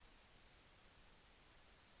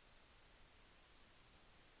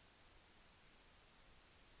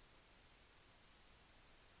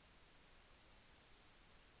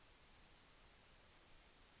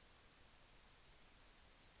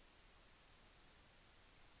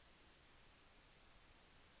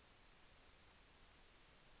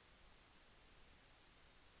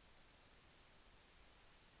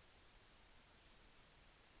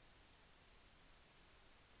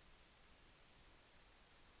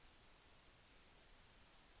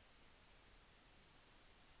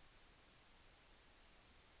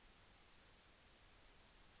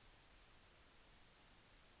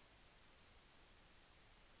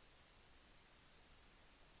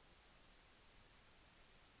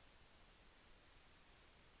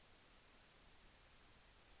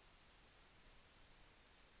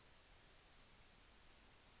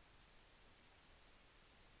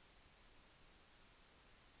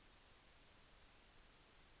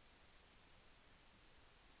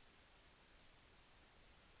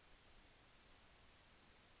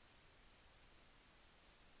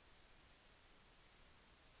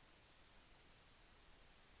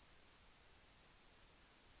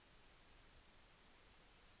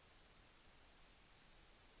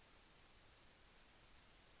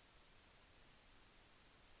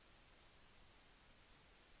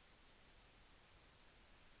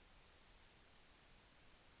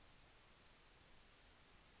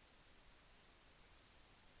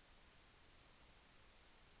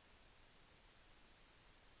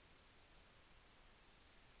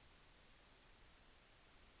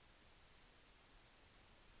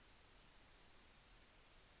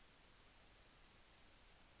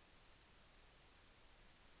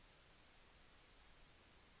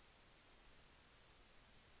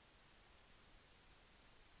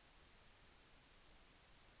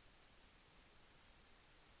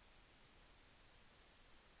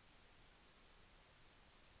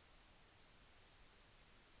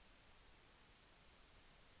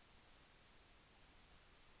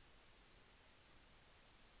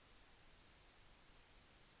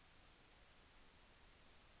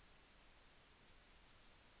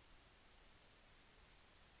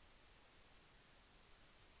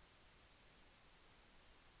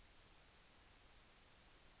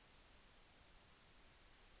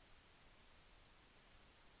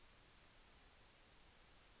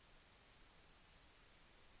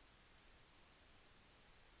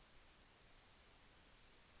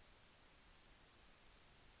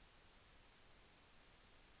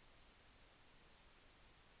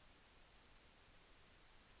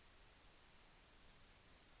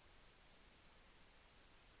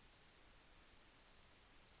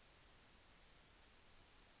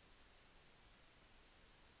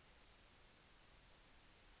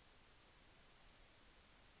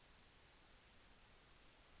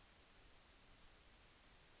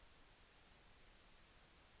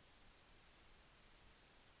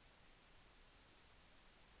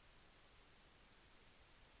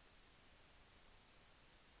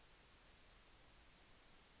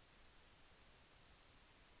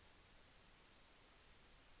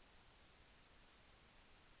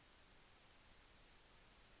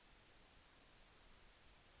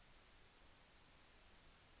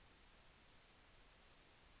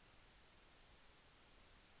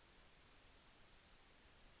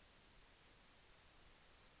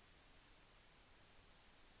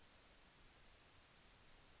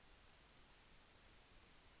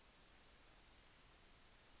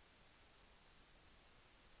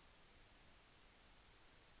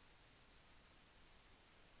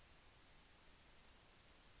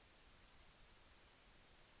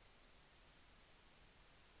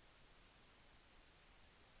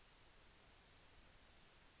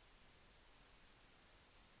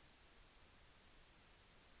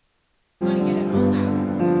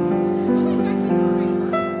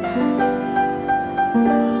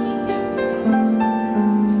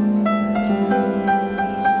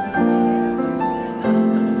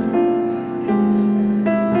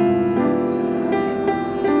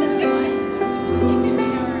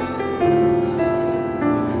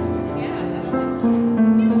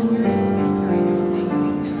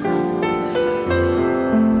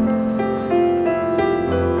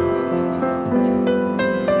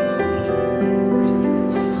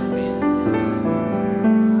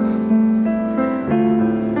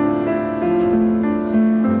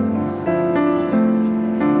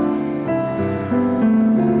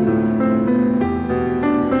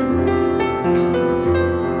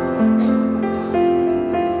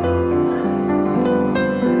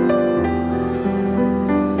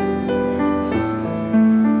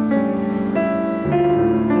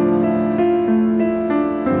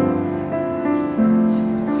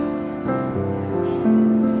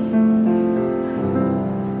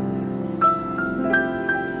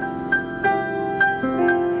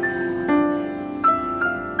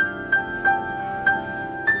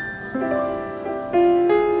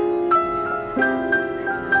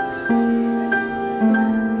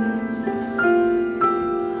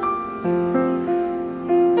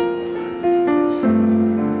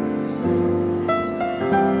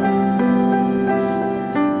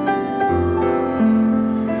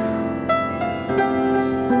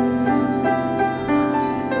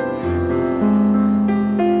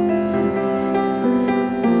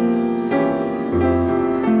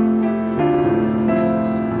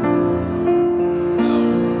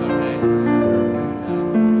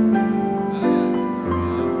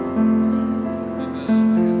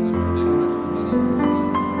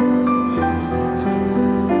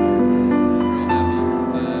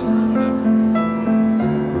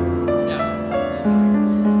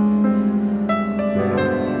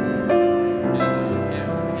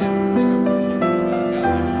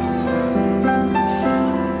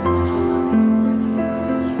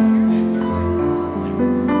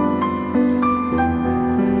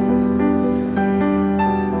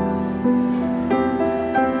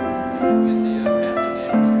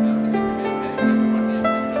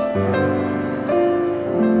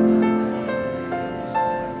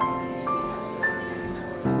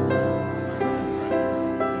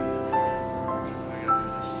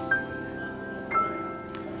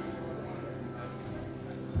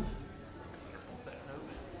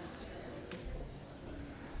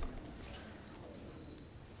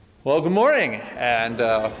Well, good morning, and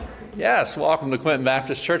yes, welcome to Quinton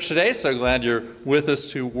Baptist Church today. So glad you're with us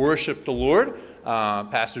to worship the Lord.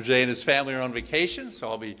 Pastor Jay and his family are on vacation, so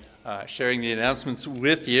I'll be sharing the announcements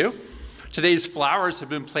with you. Today's flowers have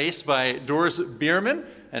been placed by Doris Bierman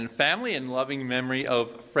and family in loving memory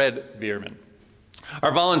of Fred Bierman.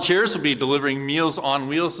 Our volunteers will be delivering Meals on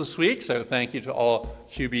Wheels this week, so thank you to all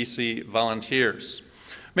QBC volunteers.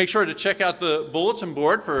 Make sure to check out the bulletin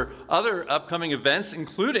board for other upcoming events,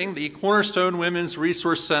 including the Cornerstone Women's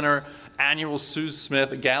Resource Center annual Sue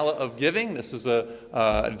Smith Gala of Giving. This is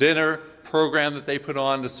a dinner program that they put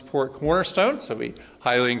on to support Cornerstone, so we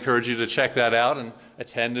highly encourage you to check that out and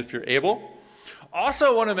attend if you're able.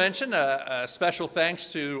 Also want to mention a special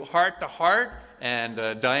thanks to Heart to Heart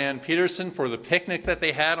and Diane Peterson for the picnic that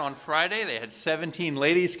they had on Friday. They had 17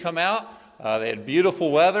 ladies come out. They had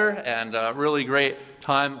beautiful weather and a really great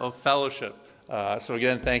time of fellowship. So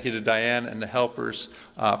again, thank you to Diane and the helpers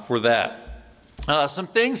for that. Some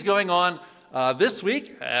things going on this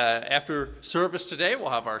week. After service today, we'll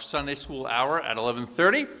have our Sunday school hour at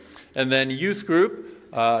 11:30. And then youth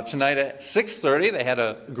group tonight at 6:30. They had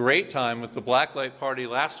a great time with the Blacklight Party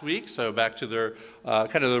last week. So back to their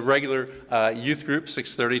kind of the regular youth group,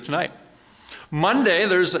 6:30 tonight. Monday,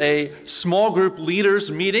 there's a small group leaders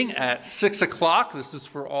meeting at 6 o'clock. This is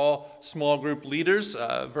for all small group leaders.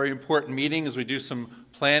 Very important meeting as we do some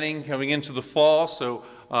planning coming into the fall. So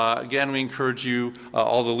again, we encourage you,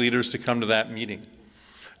 all the leaders, to come to that meeting.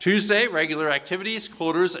 Tuesday, regular activities,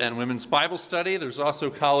 quarters, and women's Bible study. There's also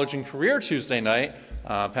college and career Tuesday night.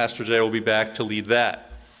 Pastor Jay will be back to lead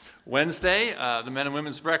that. Wednesday, the men and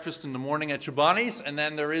women's breakfast in the morning at Chobani's, and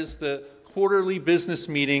then there is the quarterly business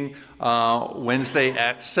meeting Wednesday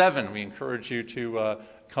at 7. We encourage you to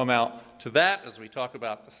come out to that as we talk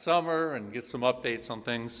about the summer and get some updates on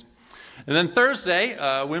things. And then Thursday,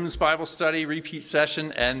 women's Bible study, repeat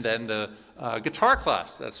session, and then the guitar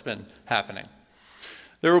class that's been happening.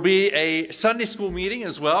 There will be a Sunday school meeting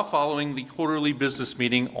as well following the quarterly business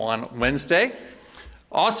meeting on Wednesday.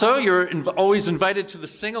 Also, you're always invited to the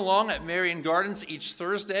sing-along at Marion Gardens each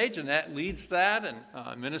Thursday. Jeanette leads that and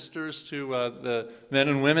ministers to the men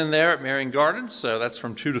and women there at Marion Gardens, so that's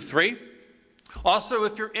from 2 to 3. Also,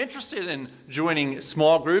 if you're interested in joining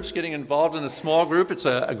small groups, getting involved in a small group, it's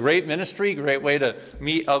a great ministry, great way to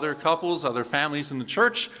meet other couples, other families in the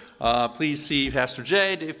church. Please see Pastor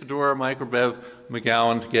Jay, Dave Fedora, Mike, or Bev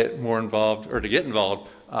McGowan to get involved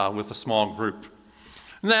with a small group.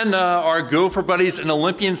 And then our Go for Buddies and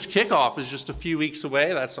Olympians kickoff is just a few weeks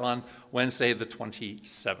away. That's on Wednesday the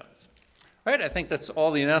 27th. All right, I think that's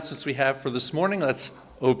all the announcements we have for this morning. Let's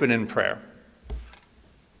open in prayer.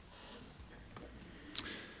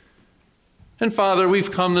 And Father,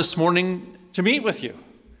 we've come this morning to meet with you.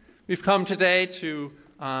 We've come today to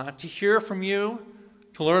hear from you,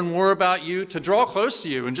 to learn more about you, to draw close to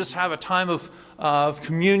you, and just have a time of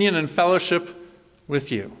communion and fellowship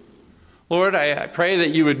with you. Lord, I pray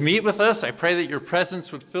that you would meet with us. I pray that your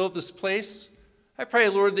presence would fill this place. I pray,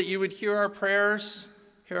 Lord, that you would hear our prayers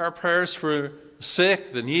for the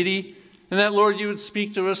sick, the needy, and that, Lord, you would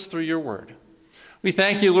speak to us through your word. We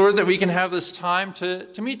thank you, Lord, that we can have this time to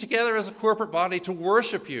meet together as a corporate body, to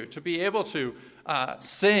worship you, to be able to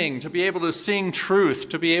sing, to be able to sing truth,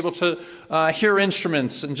 to be able to hear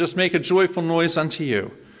instruments and just make a joyful noise unto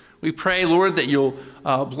you. We pray, Lord, that you'll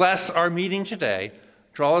bless our meeting today.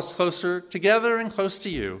 Draw us closer together and close to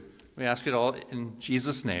you. We ask it all in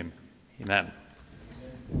Jesus' name. Amen.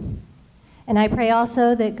 And I pray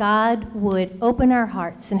also that God would open our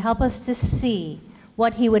hearts and help us to see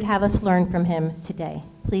what he would have us learn from him today.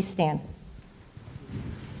 Please stand.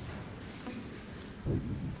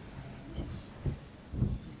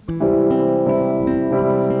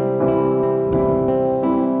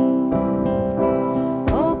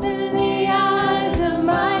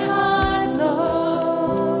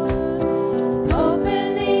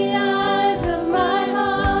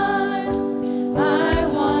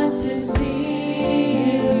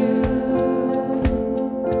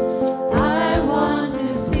 I want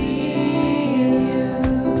to see you.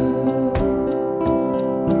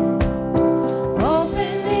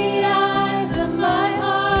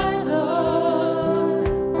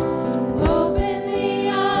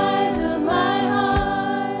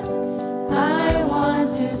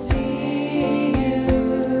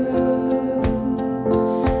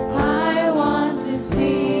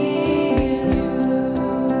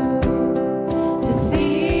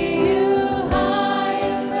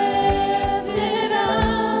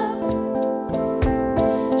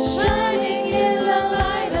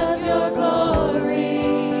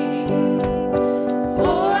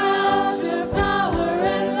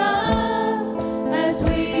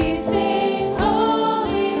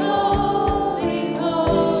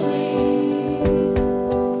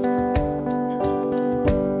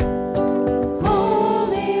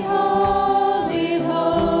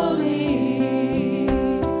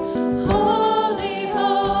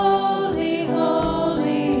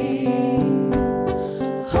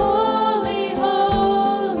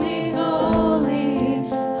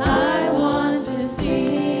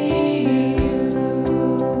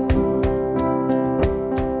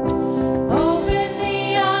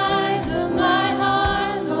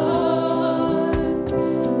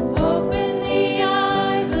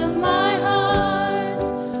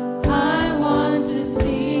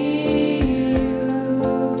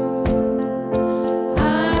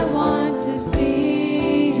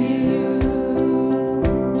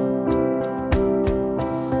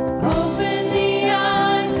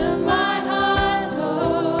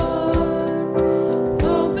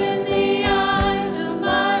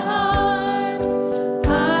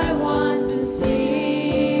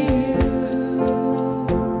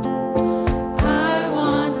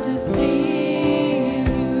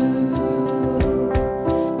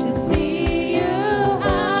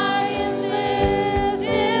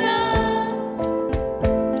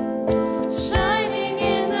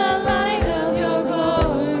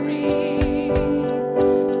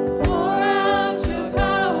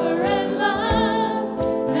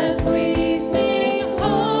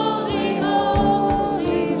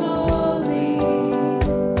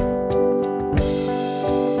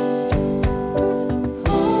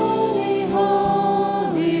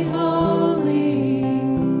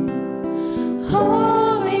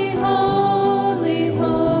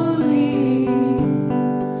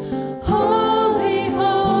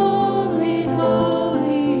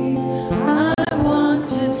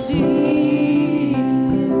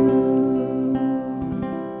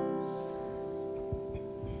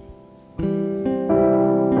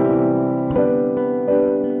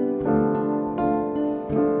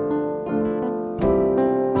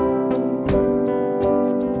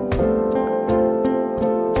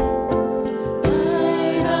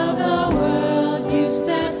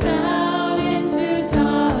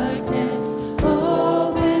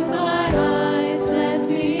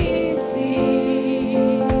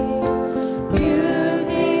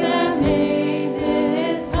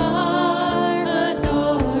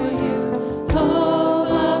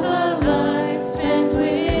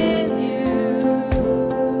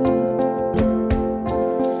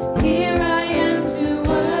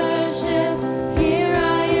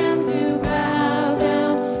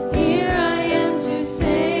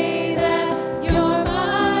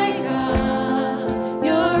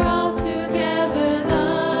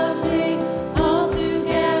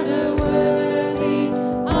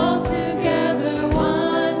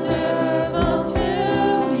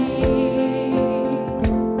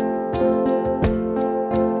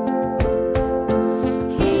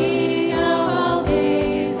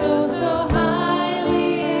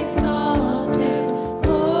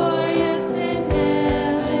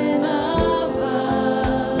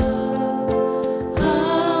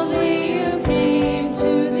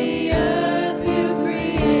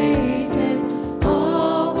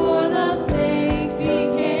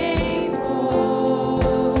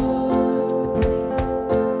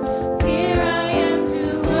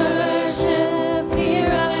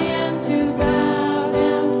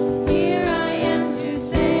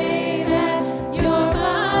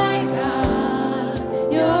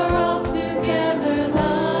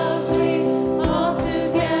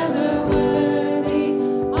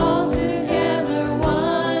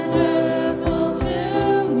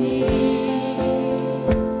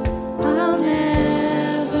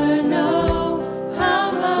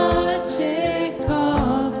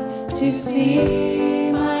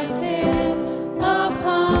 see my sin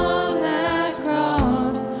upon that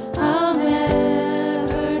cross, I'll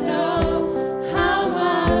never know how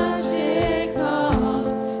much it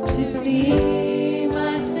cost to see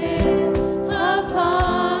my sin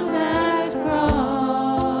upon that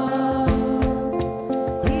cross.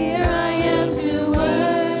 Here I am to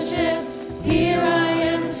worship, here I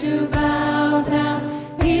am to bow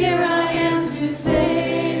down, here I am to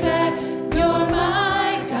say that you're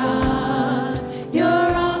my God. You're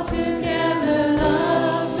altogether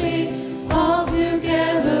lovely,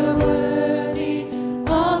 altogether worthy,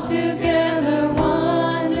 altogether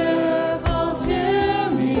wonderful to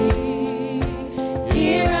me.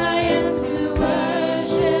 Here I am to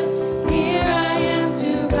worship, here I am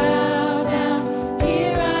to bow down,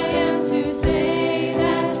 here I am to say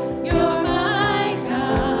that you're my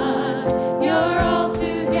God. You're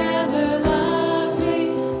altogether lovely,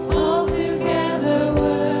 altogether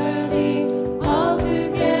worthy,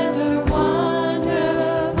 altogether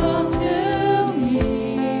wonderful to me.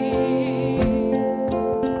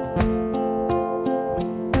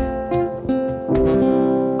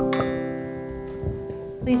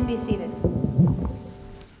 Please be seated.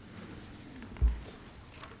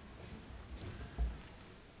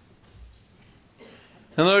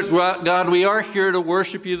 And Lord God, we are here to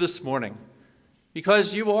worship you this morning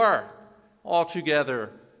because you are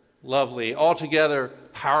altogether lovely, altogether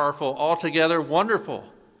powerful, altogether wonderful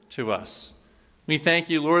to us. We thank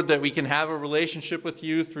you, Lord, that we can have a relationship with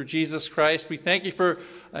you through Jesus Christ. We thank you for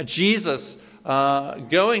Jesus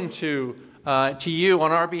going to you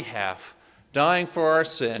on our behalf, dying for our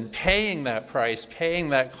sin, paying that price, paying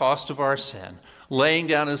that cost of our sin, laying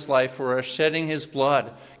down his life for us, shedding his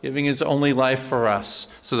blood, giving his only life for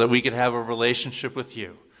us so that we could have a relationship with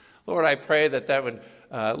you. Lord, I pray that that would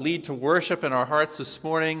lead to worship in our hearts this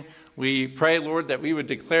morning. We pray, Lord, that we would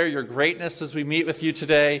declare your greatness as we meet with you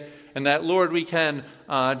today, and that, Lord, we can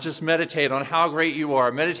just meditate on how great you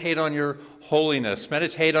are, meditate on your holiness,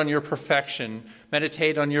 meditate on your perfection,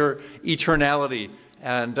 meditate on your eternality,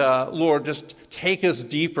 and, Lord, just take us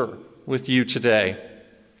deeper with you today.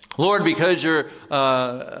 Lord, because you're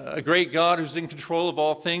a great God who's in control of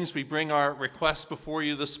all things, we bring our requests before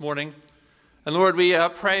you this morning. And Lord, we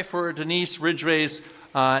pray for Denise Ridgway's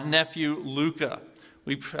nephew, Luca.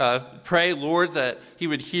 We pray, Lord, that he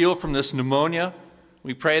would heal from this pneumonia.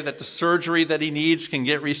 We pray that the surgery that he needs can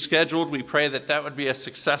get rescheduled. We pray that that would be a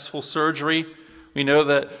successful surgery. We know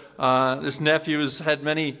that this nephew has had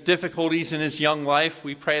many difficulties in his young life.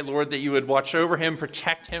 We pray, Lord, that you would watch over him,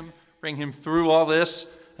 protect him, bring him through all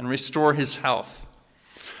this, and restore his health.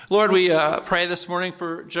 Lord, we pray this morning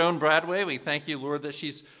for Joan Bradway. We thank you, Lord, that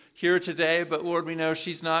she's here today, but Lord, we know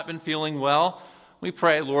she's not been feeling well. We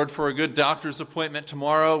pray, Lord, for a good doctor's appointment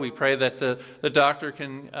tomorrow. We pray that the doctor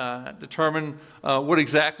can determine what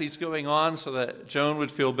exactly is going on so that Joan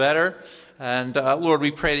would feel better. And Lord, we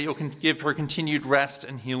pray that you'll give her continued rest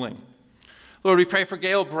and healing. Lord, we pray for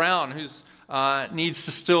Gail Brown, who needs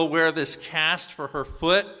to still wear this cast for her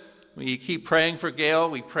foot. We keep praying for Gail.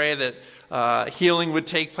 We pray that healing would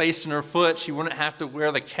take place in her foot. She wouldn't have to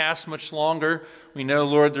wear the cast much longer. We know,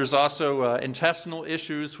 Lord, there's also intestinal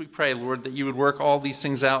issues. We pray, Lord, that you would work all these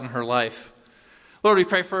things out in her life. Lord, we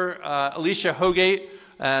pray for Alicia Hogate.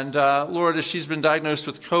 And Lord, as she's been diagnosed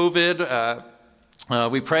with COVID,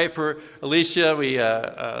 we pray for Alicia.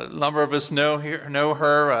 A number of us know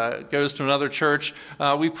her, goes to another church.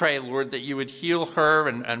 We pray, Lord, that you would heal her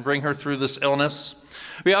and bring her through this illness.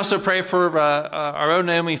 We also pray for our own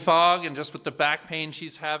Naomi Fogg, and just with the back pain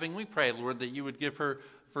she's having, we pray, Lord, that you would give her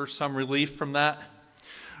some relief from that.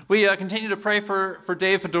 We continue to pray for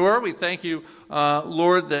Dave Fedor. We thank you,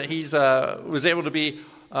 Lord, that he's was able to be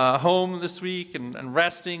home this week and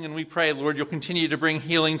resting, and we pray, Lord, you'll continue to bring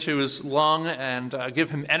healing to his lung and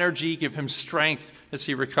give him energy, give him strength as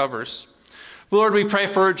he recovers. Lord, we pray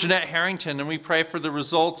for Jeanette Harrington, and we pray for the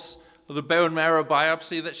results of the bone marrow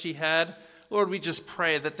biopsy that she had. Lord, we just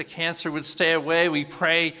pray that the cancer would stay away. We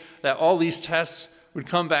pray that all these tests would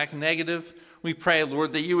come back negative. We pray,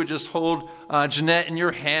 Lord, that you would just hold Jeanette in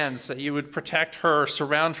your hands, that you would protect her,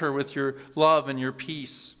 surround her with your love and your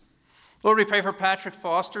peace. Lord, we pray for Patrick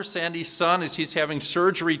Foster, Sandy's son, as he's having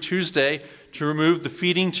surgery Tuesday to remove the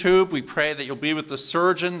feeding tube. We pray that you'll be with the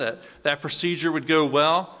surgeon, that procedure would go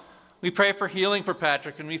well. We pray for healing for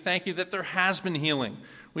Patrick, and we thank you that there has been healing.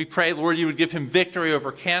 We pray, Lord, you would give him victory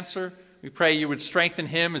over cancer. We pray you would strengthen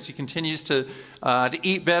him as he continues to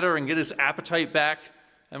eat better and get his appetite back.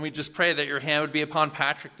 And we just pray that your hand would be upon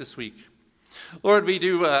Patrick this week. Lord, we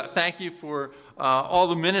do thank you for all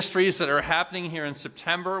the ministries that are happening here in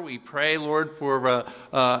September. We pray, Lord, for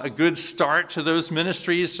a good start to those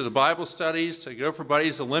ministries, to the Bible studies, to Go for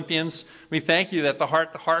Buddies Olympians. We thank you that the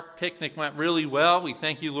Heart to Heart picnic went really well. We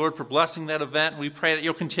thank you, Lord, for blessing that event. We pray that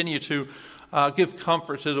you'll continue to give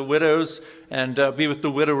comfort to the widows and be with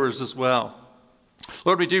the widowers as well.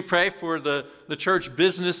 Lord, we do pray for the church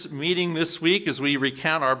business meeting this week as we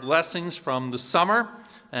recount our blessings from the summer.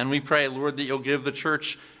 And we pray, Lord, that you'll give the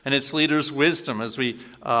church and its leaders wisdom as we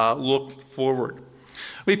look forward.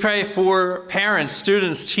 We pray for parents,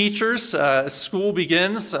 students, teachers. School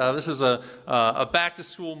begins. This is a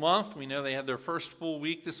back-to-school month. We know they had their first full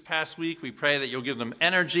week this past week. We pray that you'll give them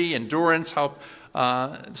energy, endurance, help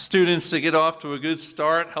students to get off to a good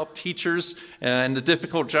start, help teachers in the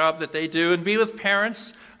difficult job that they do, and be with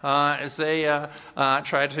parents as they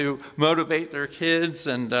try to motivate their kids,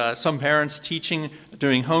 and some parents teaching,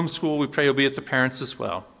 doing homeschool. We pray you'll be with the parents as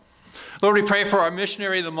well. Lord, we pray for our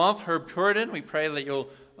missionary of the month, Herb Puritan. We pray that you'll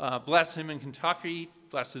bless him in Kentucky,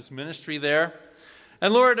 bless his ministry there.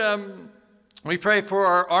 And Lord, we pray for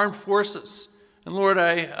our armed forces. And Lord,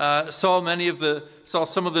 I saw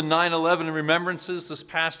some of the 9/11 remembrances this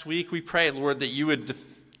past week. We pray, Lord, that you would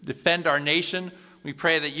defend our nation. We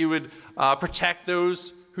pray that you would protect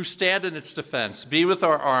those who stand in its defense. Be with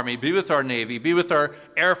our Army, be with our Navy, be with our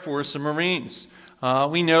Air Force and Marines.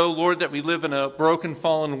 We know, Lord, that we live in a broken,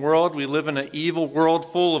 fallen world. We live in an evil world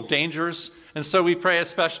full of dangers. And so we pray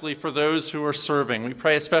especially for those who are serving. We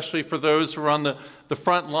pray especially for those who are on the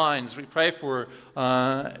front lines. We pray for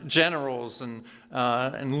generals and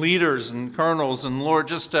leaders and colonels. And Lord,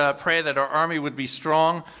 just pray that our Army would be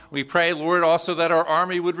strong. We pray, Lord, also that our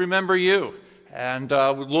Army would remember you and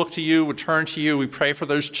would look to you, would turn to you. We pray for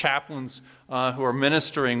those chaplains who are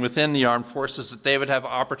ministering within the armed forces, that they would have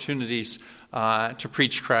opportunities to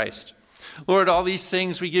preach Christ. Lord, all these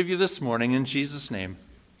things we give you this morning in Jesus' name.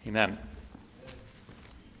 Amen.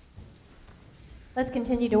 Let's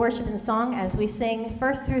continue to worship in song as we sing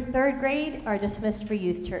 1st through 3rd grade are dismissed for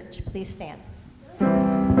youth church. Please stand.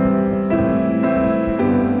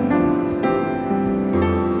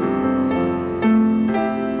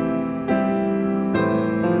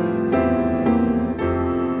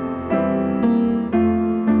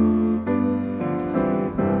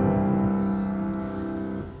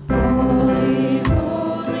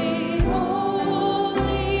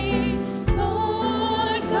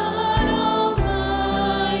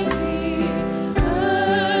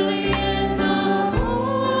 Early in the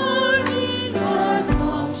morning.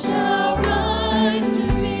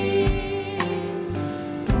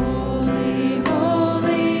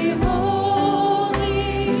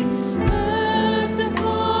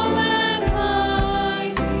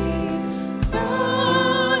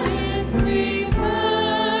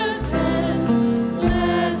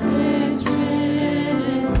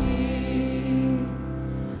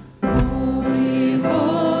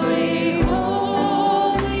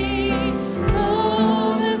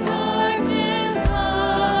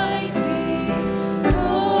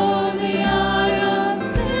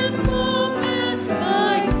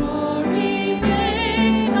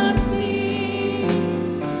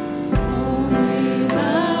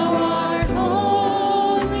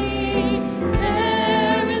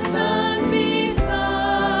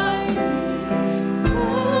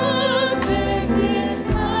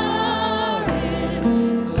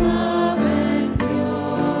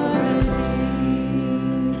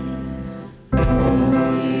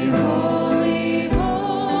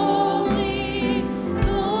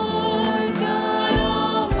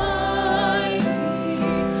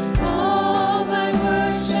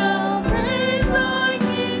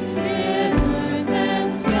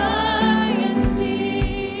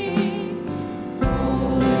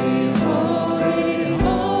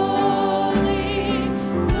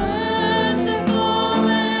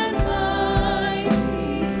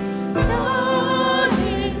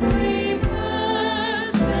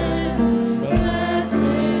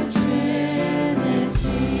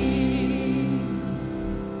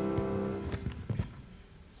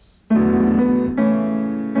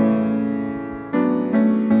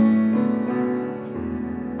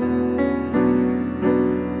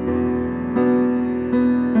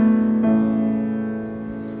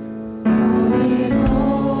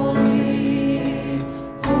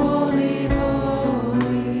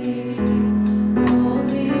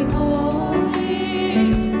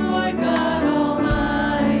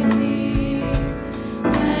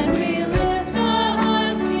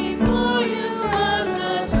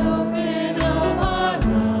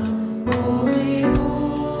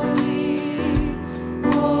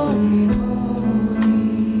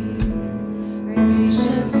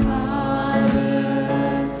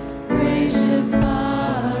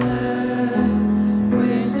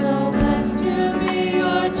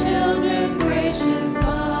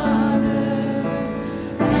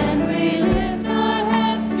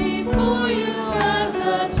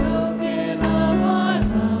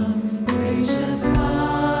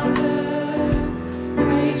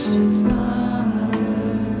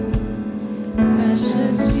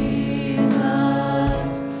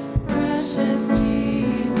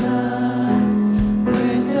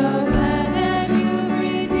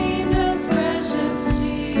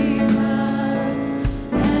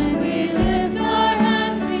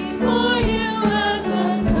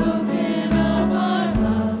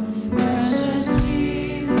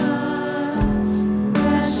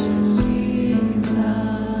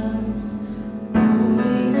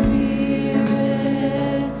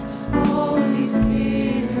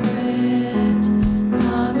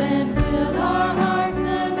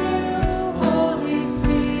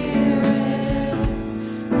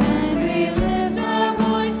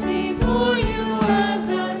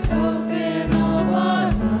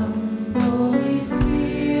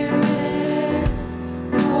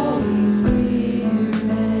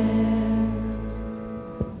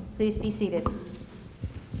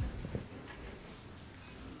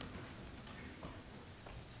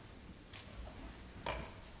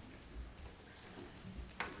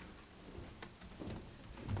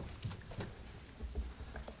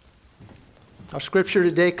 Our scripture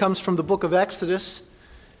today comes from the book of Exodus,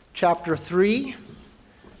 chapter 3.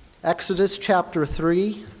 Exodus chapter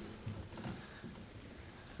 3.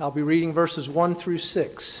 I'll be reading verses 1 through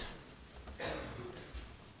 6.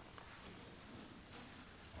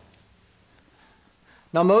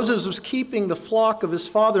 Now Moses was keeping the flock of his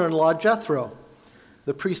father-in-law Jethro,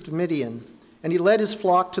 the priest of Midian, and he led his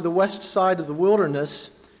flock to the west side of the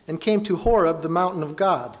wilderness and came to Horeb, the mountain of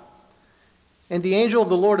God. And the angel of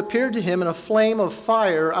the Lord appeared to him in a flame of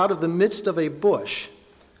fire out of the midst of a bush.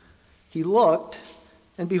 He looked,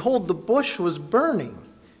 and behold, the bush was burning,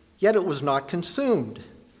 yet it was not consumed.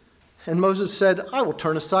 And Moses said, I will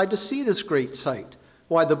turn aside to see this great sight,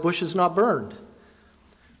 why the bush is not burned.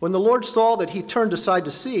 When the Lord saw that he turned aside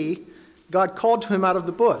to see, God called to him out of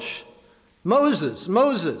the bush, Moses,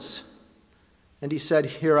 Moses. And he said,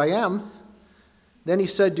 Here I am. Then he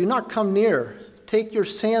said, Do not come near. Take your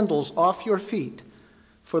sandals off your feet,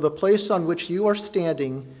 for the place on which you are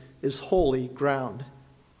standing is holy ground.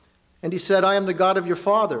 And he said, I am the God of your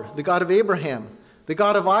father, the God of Abraham, the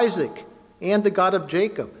God of Isaac, and the God of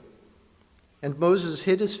Jacob. And Moses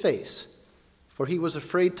hid his face, for he was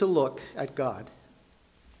afraid to look at God.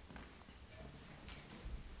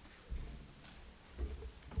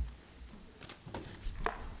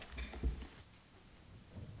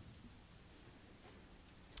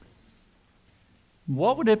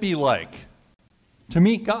 What would it be like to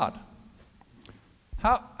meet God?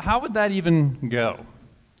 How would that even go?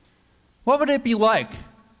 What would it be like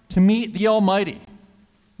to meet the Almighty,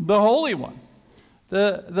 the Holy One,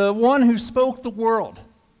 the one who spoke the world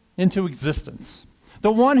into existence,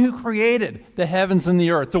 the one who created the heavens and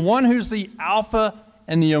the earth, the one who's the Alpha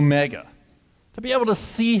and the Omega? To be able to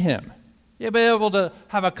see him, to be able to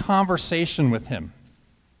have a conversation with him.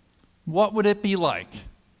 What would it be like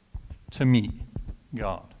to meet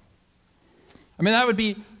God? I mean, that would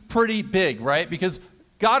be pretty big, right? Because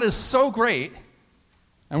God is so great,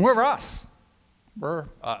 and we're us. We're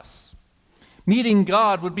us. Meeting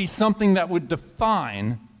God would be something that would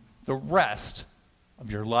define the rest of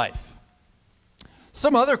your life.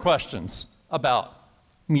 Some other questions about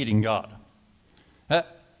meeting God.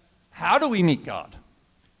 How do we meet God?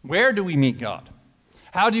 Where do we meet God?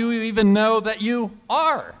 How do you even know that you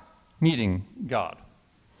are meeting God?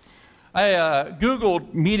 I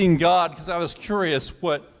Googled meeting God because I was curious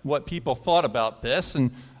what people thought about this.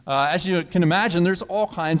 And as you can imagine, there's all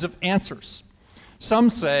kinds of answers. Some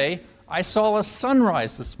say, I saw a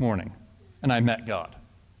sunrise this morning and I met God.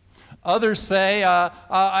 Others say,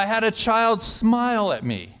 I had a child smile at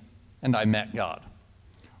me and I met God.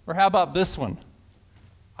 Or how about this one?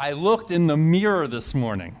 I looked in the mirror this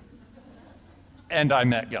morning and I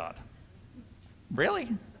met God. Really?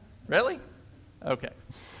 Really? Okay.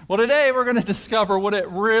 Well, today we're going to discover what it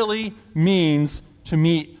really means to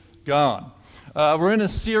meet God. We're in a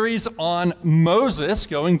series on Moses,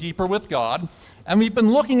 going deeper with God, and we've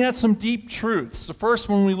been looking at some deep truths. The first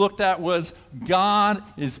one we looked at was God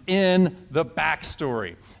is in the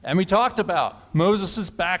backstory. And we talked about Moses'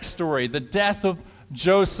 backstory, the death of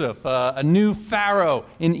Joseph, a new Pharaoh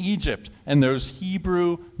in Egypt, and those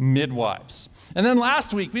Hebrew midwives. And then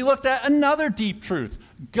last week we looked at another deep truth.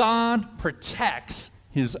 God protects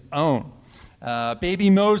his own. Baby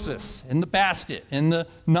Moses in the basket in the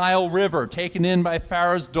Nile River, taken in by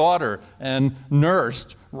Pharaoh's daughter and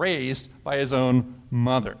nursed, raised by his own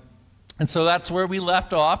mother. And so that's where we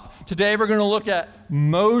left off. Today we're going to look at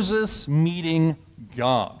Moses meeting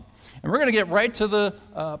God. And we're going to get right to the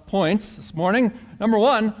points this morning. Number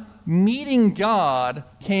one, meeting God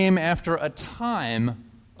came after a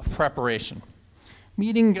time of preparation.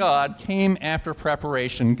 Meeting God came after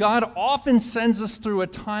preparation. God often sends us through a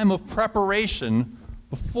time of preparation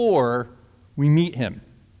before we meet him.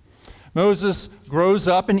 Moses grows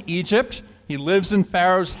up in Egypt. He lives in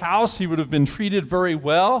Pharaoh's house. He would have been treated very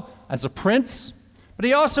well as a prince, but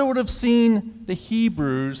he also would have seen the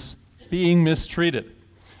Hebrews being mistreated.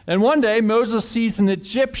 And one day, Moses sees an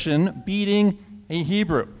Egyptian beating a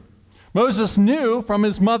Hebrew. Moses knew from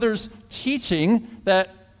his mother's teaching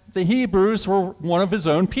that the Hebrews were one of his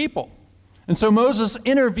own people. And so Moses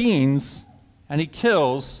intervenes and he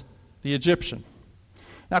kills the Egyptian.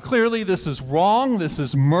 Now clearly this is wrong, this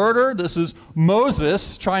is murder, this is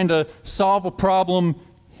Moses trying to solve a problem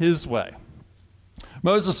his way.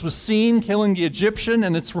 Moses was seen killing the Egyptian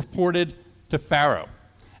and it's reported to Pharaoh.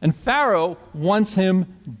 And Pharaoh wants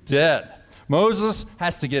him dead. Moses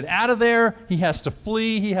has to get out of there, he has to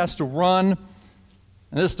flee, he has to run.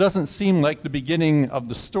 And this doesn't seem like the beginning of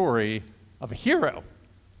the story of a hero,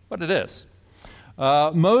 but it is.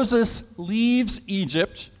 Moses leaves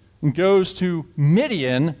Egypt and goes to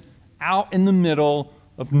Midian out in the middle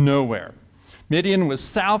of nowhere. Midian was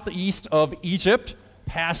southeast of Egypt,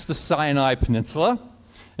 past the Sinai Peninsula.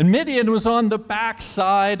 And Midian was on the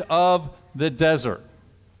backside of the desert.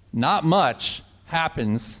 Not much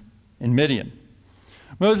happens in Midian.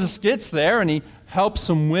 Moses gets there and he helps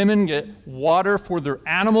some women get water for their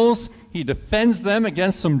animals. He defends them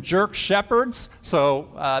against some jerk shepherds. So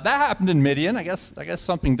that happened in Midian. I guess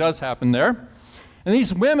something does happen there. And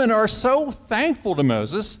these women are so thankful to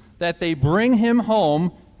Moses that they bring him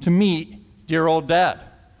home to meet dear old dad.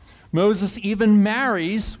 Moses even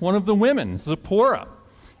marries one of the women, Zipporah,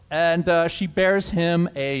 and she bears him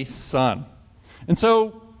a son. And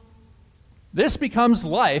so this becomes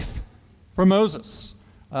life for Moses.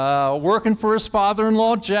 Working for his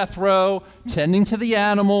father-in-law Jethro, tending to the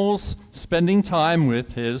animals, spending time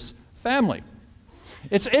with his family.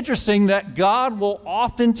 It's interesting that God will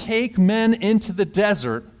often take men into the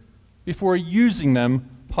desert before using them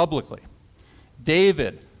publicly.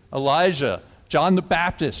 David, Elijah, John the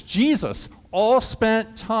Baptist, Jesus all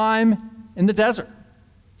spent time in the desert.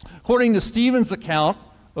 According to Stephen's account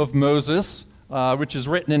of Moses, which is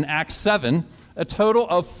written in Acts 7, a total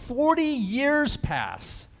of 40 years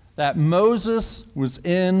pass that Moses was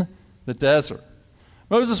in the desert.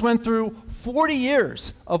 Moses went through 40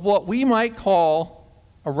 years of what we might call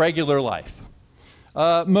a regular life.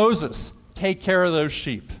 Moses, take care of those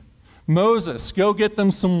sheep. Moses, go get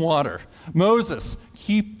them some water. Moses,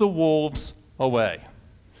 keep the wolves away.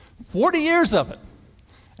 40 years of it.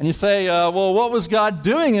 And you say, well, what was God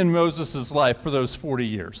doing in Moses' life for those 40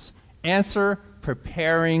 years? Answer,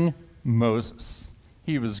 preparing Moses.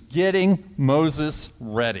 He was getting Moses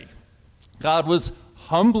ready. God was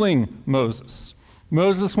humbling Moses.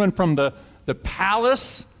 Moses went from the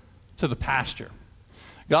palace to the pasture.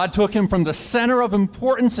 God took him from the center of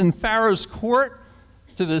importance in Pharaoh's court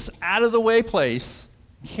to this out-of-the-way place,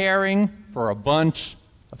 caring for a bunch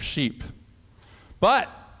of sheep. But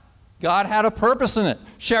God had a purpose in it.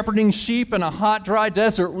 Shepherding sheep in a hot, dry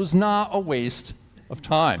desert was not a waste of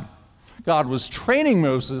time. God was training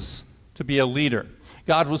Moses to be a leader.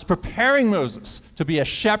 God was preparing Moses to be a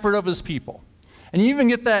shepherd of his people. And you even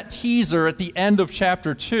get that teaser at the end of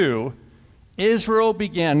chapter 2. Israel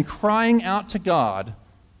began crying out to God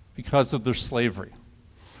because of their slavery.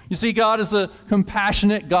 You see, God is a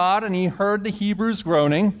compassionate God, and he heard the Hebrews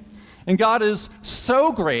groaning. And God is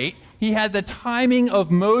so great, he had the timing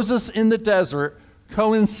of Moses in the desert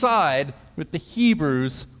coincide with the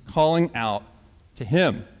Hebrews calling out to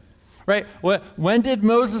him. Right? When did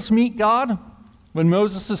Moses meet God? When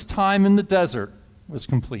Moses' time in the desert was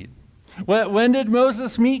complete. When did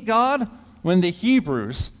Moses meet God? When the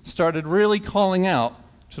Hebrews started really calling out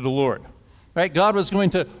to the Lord. Right? God was going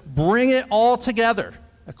to bring it all together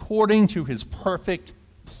according to his perfect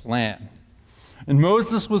plan. And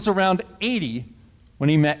Moses was around 80 when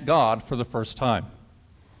he met God for the first time.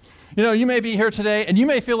 You know, you may be here today and you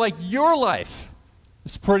may feel like your life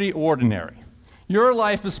is pretty ordinary. Your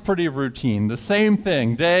life is pretty routine, the same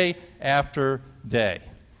thing day after day.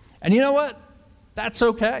 And you know what? That's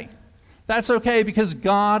okay. That's okay because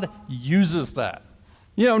God uses that.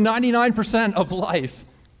 You know, 99% of life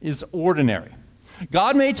is ordinary.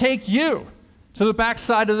 God may take you to the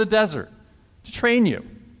backside of the desert to train you,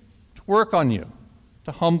 to work on you,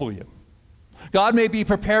 to humble you. God may be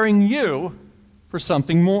preparing you for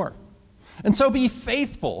something more. And so be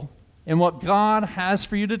faithful in what God has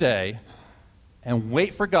for you today and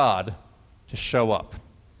wait for God to show up.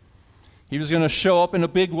 He was going to show up in a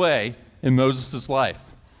big way in Moses' life.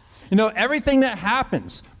 You know, everything that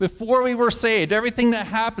happens before we were saved, everything that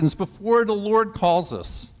happens before the Lord calls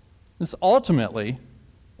us, is ultimately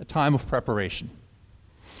a time of preparation.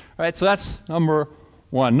 All right, so that's number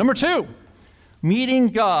one. Number two, meeting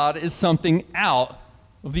God is something out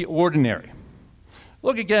of the ordinary.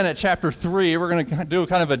 Look again at chapter 3. We're going to do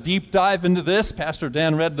kind of a deep dive into this. Pastor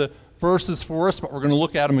Dan read the verses for us, but we're going to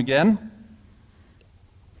look at them again.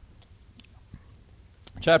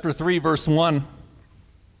 Chapter 3, verse 1.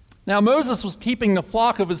 Now Moses was keeping the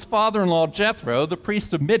flock of his father-in-law Jethro, the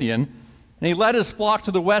priest of Midian, and he led his flock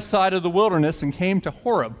to the west side of the wilderness and came to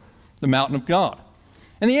Horeb, the mountain of God.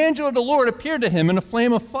 And the angel of the Lord appeared to him in a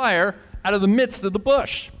flame of fire out of the midst of the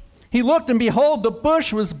bush. He looked, and behold, the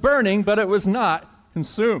bush was burning, but it was not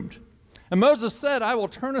consumed. And Moses said, I will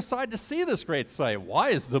turn aside to see this great sight. Why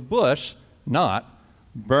is the bush not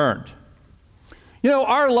burned? You know,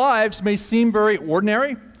 our lives may seem very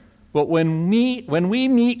ordinary, but when we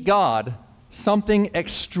meet God, something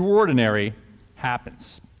extraordinary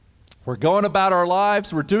happens. We're going about our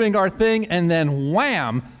lives, we're doing our thing, and then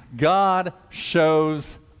wham, God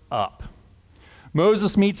shows up.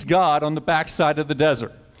 Moses meets God on the backside of the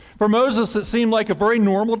desert. For Moses, it seemed like a very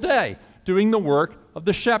normal day. doing the work of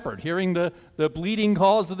the shepherd, hearing the bleating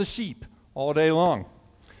calls of the sheep all day long.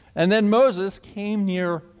 And then Moses came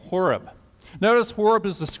near Horeb. Notice Horeb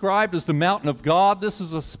is described as the mountain of God. This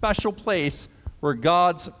is a special place where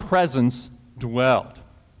God's presence dwelled.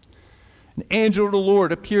 An angel of the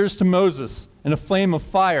Lord appears to Moses in a flame of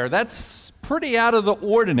fire. That's pretty out of the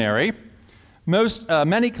ordinary.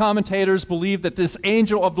 Many commentators believe that this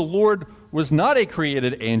angel of the Lord was not a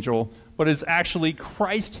created angel, but is actually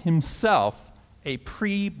Christ himself, a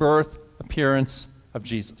pre-birth appearance of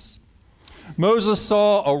Jesus. Moses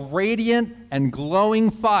saw a radiant and glowing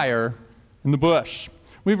fire in the bush.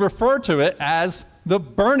 We refer to it as the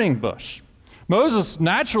burning bush. Moses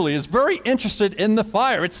naturally is very interested in the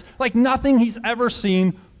fire. It's like nothing he's ever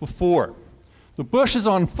seen before. The bush is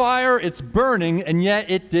on fire, it's burning, and yet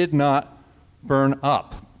it did not burn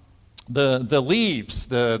up. The leaves,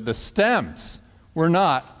 the stems were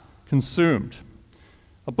not consumed.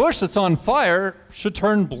 A bush that's on fire should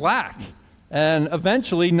turn black, and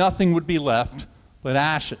eventually nothing would be left but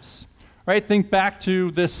ashes. Right? Think back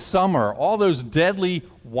to this summer, all those deadly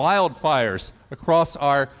wildfires across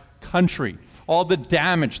our country, all the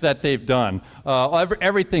damage that they've done.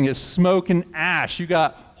 Everything is smoke and ash. You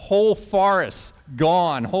got whole forests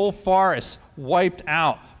gone, whole forests wiped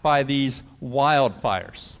out by these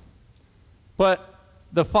wildfires. But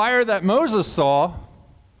the fire that Moses saw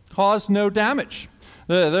caused no damage.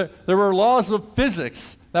 There were laws of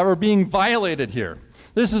physics that were being violated here.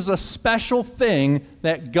 This is a special thing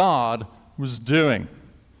that God was doing.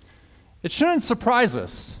 It shouldn't surprise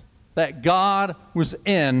us that God was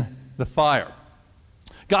in the fire.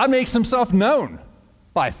 God makes himself known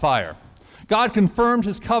by fire. God confirmed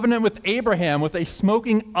his covenant with Abraham with a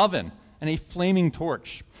smoking oven and a flaming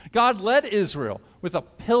torch. God led Israel with a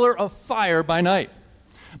pillar of fire by night.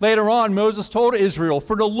 Later on, Moses told Israel,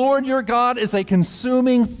 "For the Lord your God is a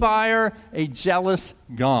consuming fire, a jealous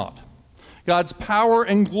God." God's power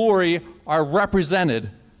and glory are represented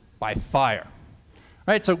by fire.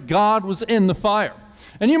 Right? So God was in the fire.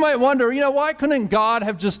 And you might wonder, why couldn't God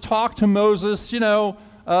have just talked to Moses,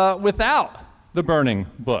 without the burning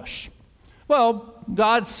bush? Well,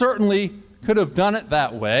 God certainly could have done it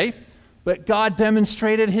that way, but God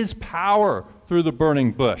demonstrated his power through the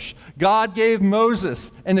burning bush. God gave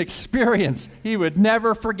Moses an experience he would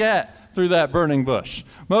never forget through that burning bush.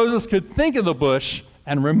 Moses could think of the bush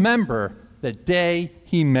and remember the day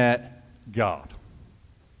he met God.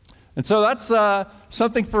 And so that's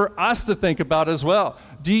something for us to think about as well.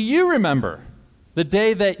 Do you remember the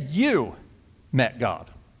day that you met God?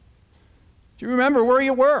 Do you remember where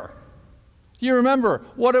you were? Do you remember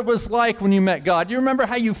what it was like when you met God? Do you remember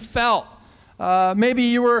how you felt? Maybe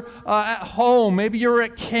you were at home. Maybe you were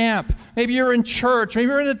at camp. Maybe you were in church. Maybe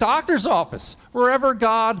you were in a doctor's office. Wherever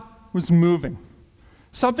God was moving.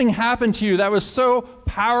 Something happened to you that was so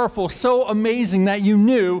powerful, so amazing that you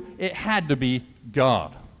knew it had to be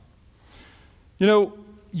God.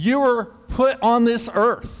 You were put on this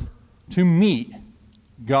earth to meet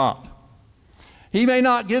God. He may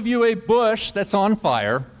not give you a bush that's on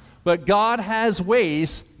fire, but God has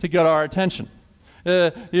ways to get our attention.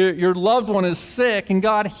 Your loved one is sick, and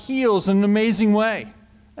God heals in an amazing way.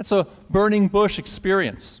 That's a burning bush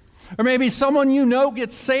experience. Or maybe someone you know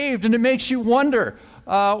gets saved, and it makes you wonder,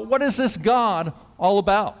 what is this God all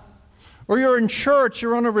about? Or you're in church,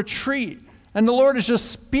 you're on a retreat, and the Lord is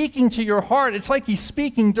just speaking to your heart. It's like he's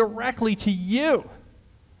speaking directly to you.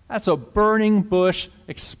 That's a burning bush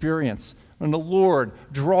experience when the Lord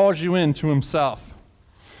draws you into himself.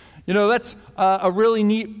 That's a really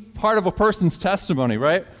neat part of a person's testimony,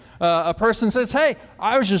 right? A person says, hey,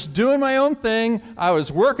 I was just doing my own thing. I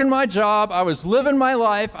was working my job. I was living my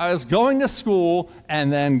life. I was going to school.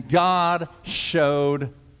 And then God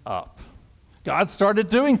showed up. God started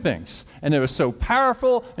doing things. And it was so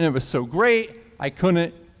powerful and it was so great, I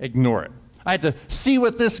couldn't ignore it. I had to see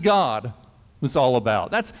what this God was all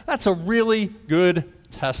about. That's a really good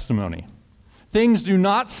testimony. Things do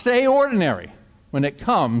not stay ordinary when it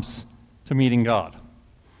comes to meeting God.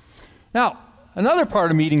 Now, another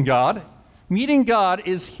part of meeting God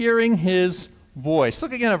is hearing his voice.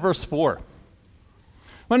 Look again at verse 4.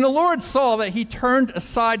 When the Lord saw that he turned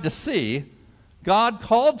aside to see, God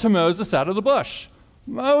called to Moses out of the bush,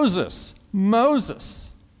 "Moses,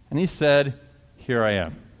 Moses." And he said, "Here I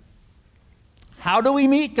am." How do we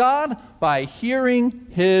meet God? By hearing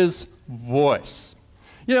his voice.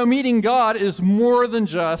 Meeting God is more than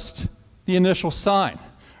just the initial sign,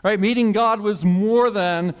 right? Meeting God was more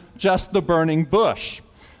than just the burning bush.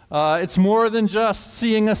 It's more than just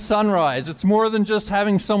seeing a sunrise. It's more than just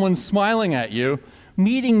having someone smiling at you.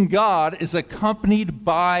 Meeting God is accompanied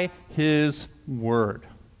by his word.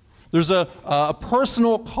 There's a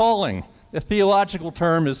personal calling. The theological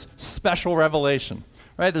term is special revelation,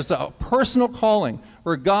 right? There's a personal calling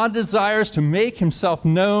where God desires to make himself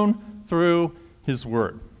known through his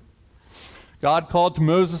word. God called to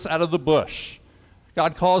Moses out of the bush.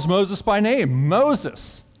 God calls Moses by name.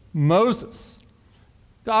 Moses, Moses.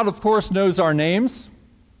 God, of course, knows our names.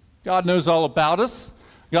 God knows all about us.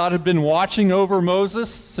 God had been watching over Moses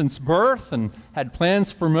since birth and had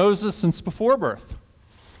plans for Moses since before birth.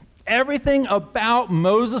 Everything about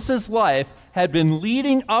Moses' life had been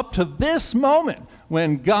leading up to this moment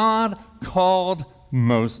when God called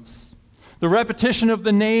Moses. The repetition of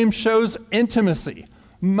the name shows intimacy.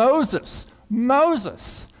 Moses,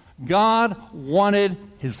 Moses. God wanted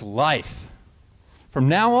his life. From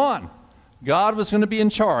now on, God was going to be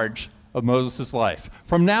in charge of Moses' life.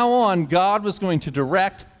 From now on, God was going to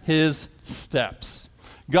direct his steps.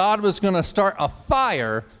 God was going to start a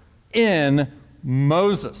fire in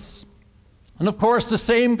Moses. And of course, the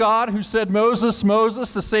same God who said Moses,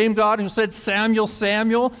 Moses, the same God who said Samuel,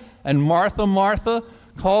 Samuel, and Martha, Martha,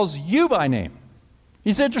 calls you by name.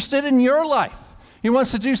 He's interested in your life. He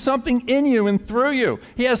wants to do something in you and through you.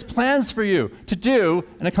 He has plans for you to do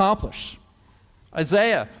and accomplish.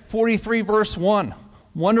 Isaiah 43, verse 1,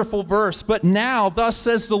 wonderful verse. But now, thus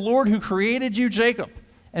says the Lord who created you, Jacob,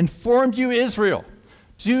 and formed you, Israel.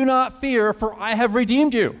 Do not fear, for I have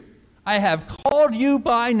redeemed you. I have called you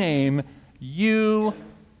by name. You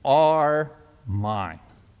are mine.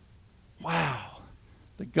 Wow.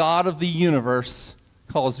 The God of the universe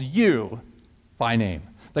calls you by name.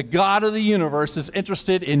 The God of the universe is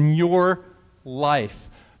interested in your life.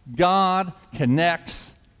 God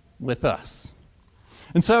connects with us.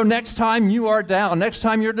 And so next time you are down, next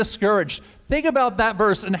time you're discouraged, think about that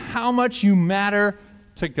verse and how much you matter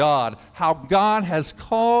to God, how God has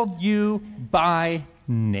called you by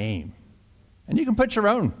name. And you can put your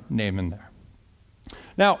own name in there.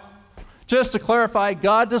 Now, just to clarify,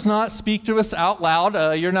 God does not speak to us out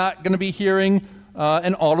loud. You're not going to be hearing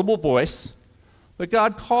an audible voice. But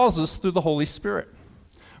God calls us through the Holy Spirit.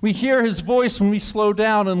 We hear his voice when we slow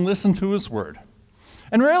down and listen to his word.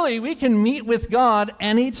 And really, we can meet with God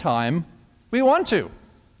anytime we want to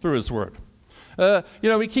through his word.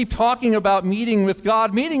 We keep talking about meeting with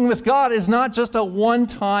God. Meeting with God is not just a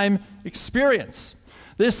one-time experience.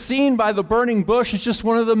 This scene by the burning bush is just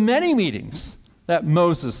one of the many meetings that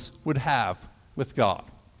Moses would have with God.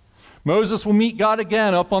 Moses will meet God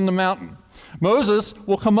again up on the mountain. Moses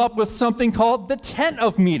will come up with something called the tent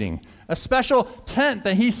of meeting, a special tent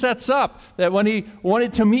that he sets up, that when he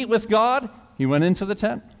wanted to meet with God, he went into the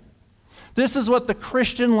tent. This is what the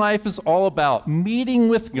Christian life is all about, meeting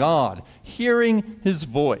with God, hearing his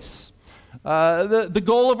voice. The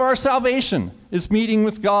goal of our salvation is meeting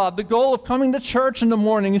with God. The goal of coming to church in the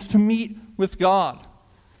morning is to meet with God.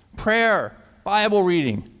 Prayer, Bible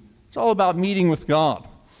reading, it's all about meeting with God.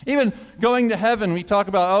 Even going to heaven, we talk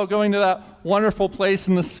about, going to that wonderful place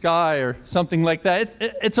in the sky or something like that.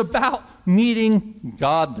 It's about meeting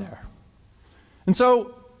God there. And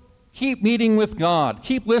so keep meeting with God.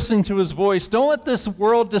 Keep listening to his voice. Don't let this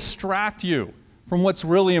world distract you from what's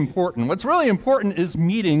really important. What's really important is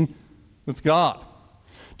meeting with God.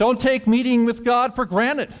 Don't take meeting with God for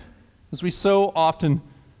granted, as we so often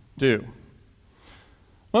do.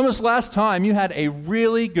 When was the last time you had a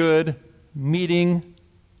really good meeting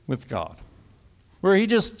with God, where he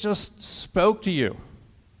just spoke to you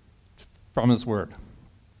from his word?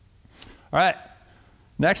 All right,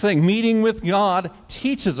 next thing, meeting with God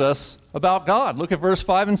teaches us about God. Look at verse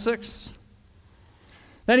 5 and 6.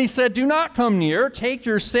 Then he said, do not come near, take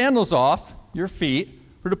your sandals off your feet,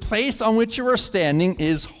 for the place on which you are standing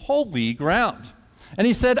is holy ground. And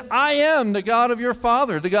he said, I am the God of your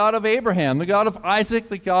father, the God of Abraham, the God of Isaac,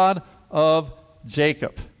 the God of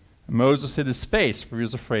Jacob. And Moses hid his face, for he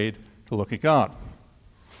was afraid to look at God.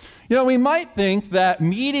 We might think that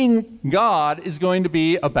meeting God is going to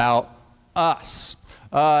be about us.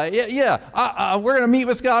 We're going to meet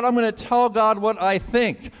with God. I'm going to tell God what I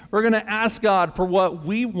think. We're going to ask God for what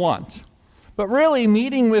we want. But really,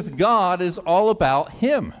 meeting with God is all about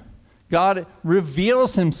him. God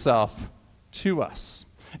reveals himself to us.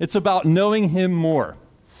 It's about knowing him more.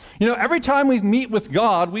 Every time we meet with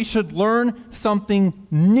God, we should learn something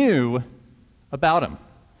new about him.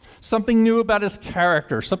 Something new about his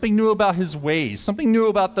character, something new about his ways, something new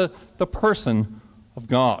about the person of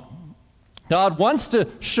God. God wants to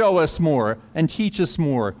show us more and teach us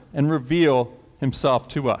more and reveal himself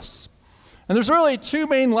to us. And there's really two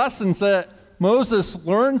main lessons that Moses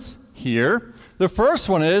learns here. The first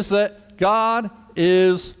one is that God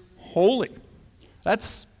is holy.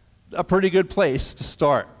 That's a pretty good place to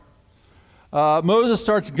start. Moses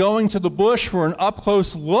starts going to the bush for an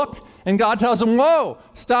up-close look, and God tells him, whoa,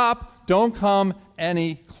 stop, don't come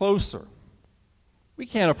any closer. We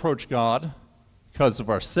can't approach God because of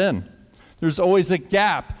our sin. There's always a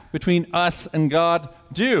gap between us and God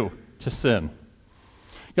due to sin.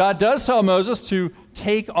 God does tell Moses to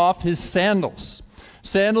take off his sandals.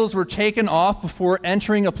 Sandals were taken off before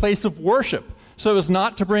entering a place of worship, so as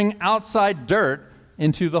not to bring outside dirt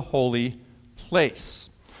into the holy place.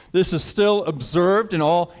 This is still observed in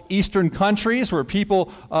all Eastern countries where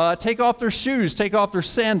people take off their shoes, take off their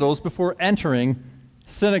sandals before entering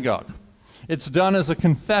synagogue. It's done as a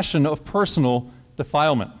confession of personal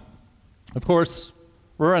defilement. Of course,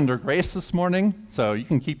 we're under grace this morning, so you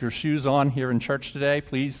can keep your shoes on here in church today.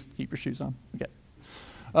 Please keep your shoes on. Okay.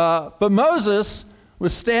 But Moses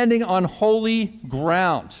was standing on holy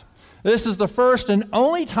ground. This is the first and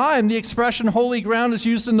only time the expression holy ground is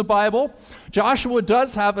used in the Bible. Joshua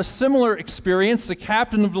does have a similar experience. The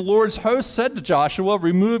captain of the Lord's host said to Joshua,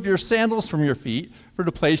 remove your sandals from your feet, for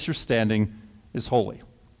the place you're standing is holy.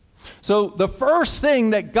 So the first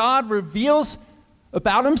thing that God reveals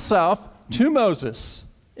about himself to Moses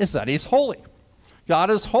is that he's holy. God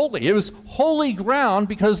is holy. It was holy ground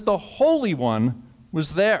because the Holy One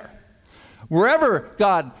was there. Wherever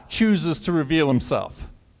God chooses to reveal himself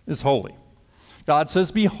is holy. God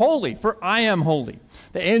says, be holy, for I am holy.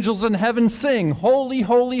 The angels in heaven sing, holy,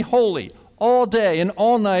 holy, holy, all day and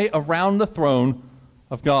all night around the throne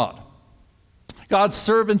of God. God's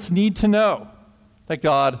servants need to know that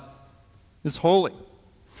God is holy.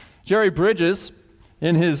 Jerry Bridges,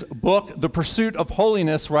 in his book, The Pursuit of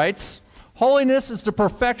Holiness, writes, holiness is the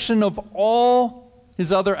perfection of all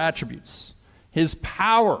his other attributes. His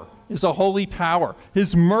power is a holy power.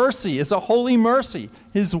 His mercy is a holy mercy.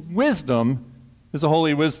 His wisdom is a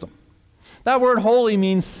holy wisdom. That word holy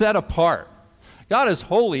means set apart. God is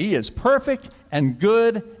holy. He is perfect and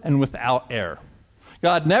good and without error.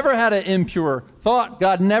 God never had an impure thought.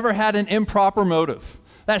 God never had an improper motive.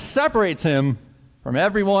 That separates him from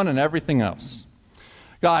everyone and everything else.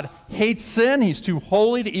 God hates sin. He's too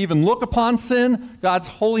holy to even look upon sin. God's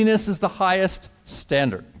holiness is the highest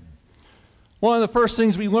standard. One of the first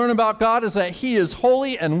things we learn about God is that he is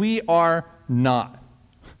holy and we are not.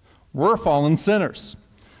 We're fallen sinners.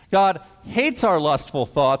 God hates our lustful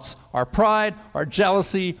thoughts, our pride, our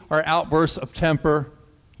jealousy, our outbursts of temper.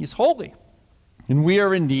 He's holy, and we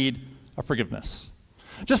are in need of forgiveness.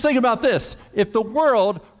 Just think about this. If the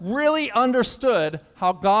world really understood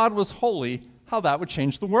how God was holy, how that would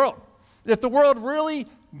change the world. If the world really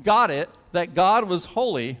got it that God was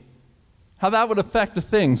holy, how that would affect the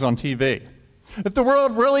things on TV. If the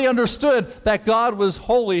world really understood that God was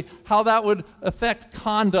holy, how that would affect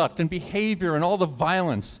conduct and behavior and all the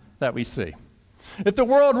violence that we see. If the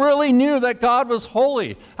world really knew that God was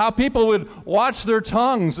holy, how people would watch their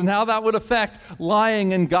tongues and how that would affect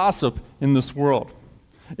lying and gossip in this world.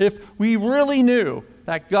 If we really knew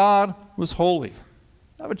that God was holy,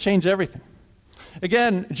 that would change everything.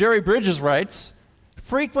 Again, Jerry Bridges writes,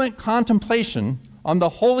 frequent contemplation on the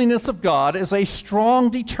holiness of God is a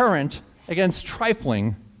strong deterrent against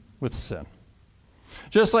trifling with sin.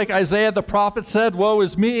 Just like Isaiah the prophet said, woe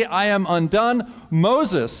is me, I am undone,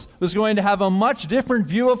 Moses was going to have a much different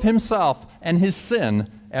view of himself and his sin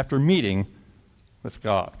after meeting with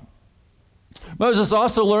God. Moses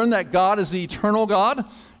also learned that God is the eternal God.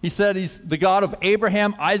 He said he's the God of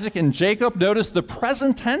Abraham, Isaac, and Jacob. Notice the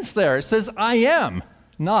present tense there. It says, I am,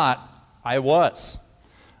 not I was.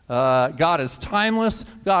 God is timeless.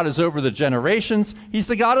 God is over the generations. He's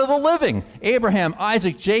the God of the living. Abraham,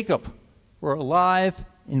 Isaac, Jacob were alive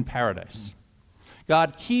in paradise.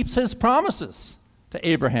 God keeps his promises to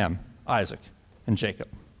Abraham, Isaac, and Jacob.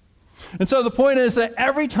 And so the point is that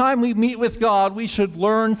every time we meet with God, we should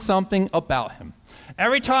learn something about him.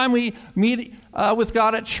 Every time we meet with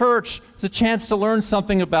God at church, it's a chance to learn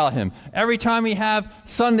something about him. Every time we have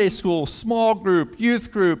Sunday school, small group,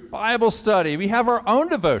 youth group, Bible study, we have our own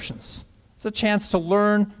devotions. It's a chance to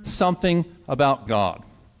learn something about God.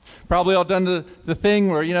 Probably all done the thing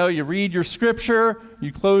where, you read your scripture,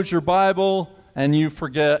 you close your Bible, and you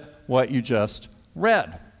forget what you just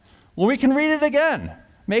read. Well, we can read it again.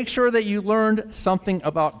 Make sure that you learned something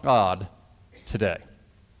about God today.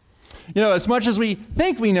 As much as we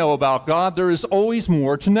think we know about God, there is always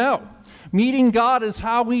more to know. Meeting God is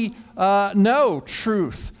how we know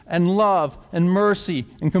truth and love and mercy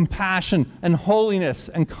and compassion and holiness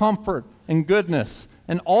and comfort and goodness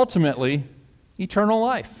and ultimately eternal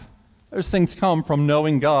life. Those things come from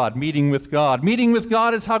knowing God, meeting with God. Meeting with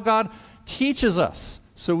God is how God teaches us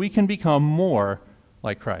so we can become more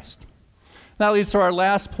like Christ. That leads to our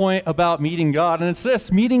last point about meeting God, and it's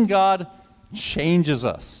this: meeting God changes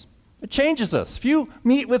us. It changes us. If you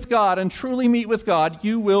meet with God and truly meet with God,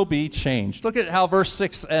 you will be changed. Look at how verse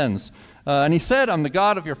 6 ends. And he said, I'm the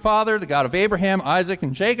God of your father, the God of Abraham, Isaac,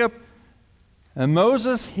 and Jacob. And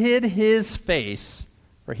Moses hid his face,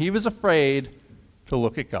 for he was afraid to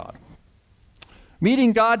look at God.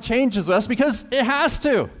 Meeting God changes us because it has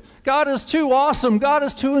to. God is too awesome. God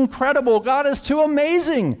is too incredible. God is too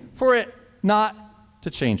amazing for it not to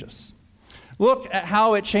change us. Look at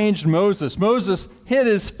how it changed Moses. Moses hid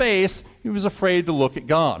his face. He was afraid to look at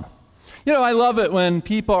God. You know, I love it when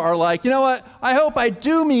people are like, you know what? I hope I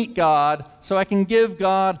do meet God so I can give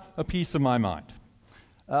God a piece of my mind.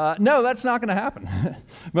 No, that's not going to happen.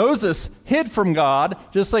 Moses hid from God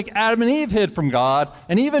just like Adam and Eve hid from God,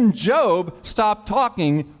 and even Job stopped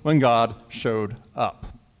talking when God showed up.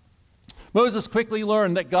 Moses quickly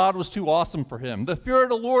learned that God was too awesome for him. The fear of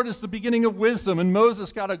the Lord is the beginning of wisdom, and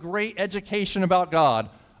Moses got a great education about God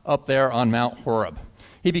up there on Mount Horeb.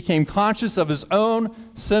 He became conscious of his own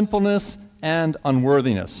sinfulness and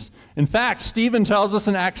unworthiness. In fact, Stephen tells us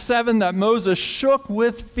in Acts 7 that Moses shook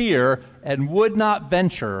with fear and would not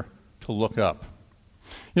venture to look up.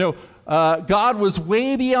 You know, God was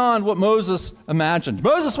way beyond what Moses imagined.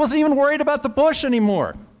 Moses wasn't even worried about the bush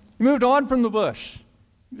anymore. He moved on from the bush.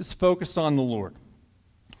 He was focused on the Lord.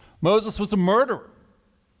 Moses was a murderer,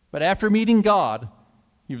 but after meeting God,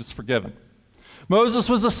 he was forgiven. Moses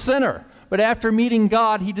was a sinner, but after meeting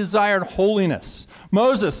God, he desired holiness.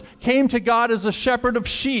 Moses came to God as a shepherd of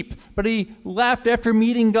sheep, but he left after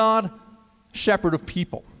meeting God, shepherd of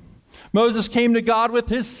people. Moses came to God with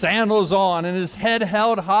his sandals on and his head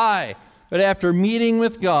held high, but after meeting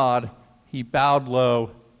with God, he bowed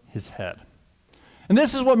low his head. And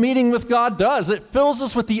this is what meeting with God does. It fills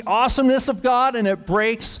us with the awesomeness of God, and it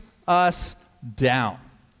breaks us down.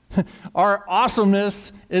 Our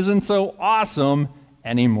awesomeness isn't so awesome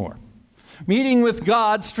anymore. Meeting with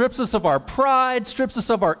God strips us of our pride, strips us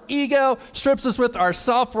of our ego, strips us with our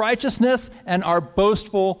self-righteousness and our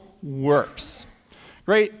boastful works.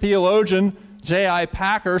 Great theologian J.I.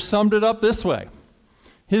 Packer summed it up this way: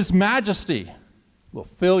 His majesty will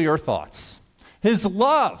fill your thoughts. His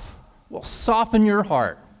love will soften your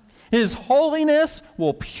heart. His holiness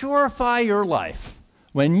will purify your life.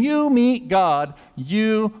 When you meet God,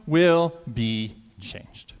 you will be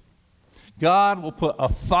changed. God will put a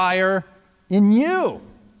fire in you.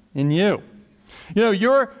 In you. You know,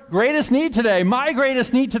 your greatest need today, my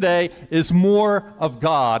greatest need today, is more of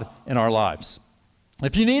God in our lives.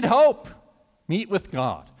 If you need hope, meet with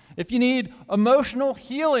God. If you need emotional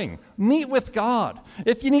healing, meet with God.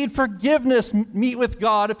 If you need forgiveness, meet with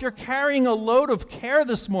God. If you're carrying a load of care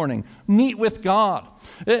this morning, meet with God.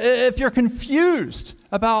 If you're confused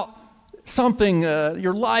about something,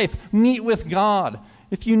 your life, meet with God.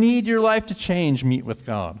 If you need your life to change, meet with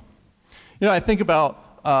God. You know, I think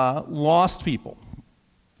about lost people.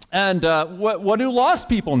 And what do lost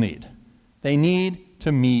people need? They need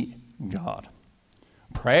to meet God.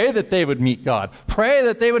 Pray that they would meet God. Pray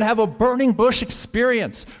that they would have a burning bush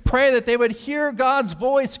experience. Pray that they would hear God's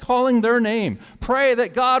voice calling their name. Pray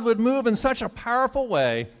that God would move in such a powerful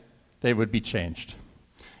way they would be changed.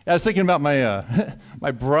 I was thinking about my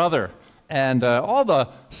my brother and all the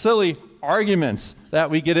silly arguments that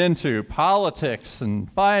we get into, politics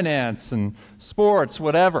and finance and sports,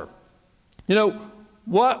 whatever. You know,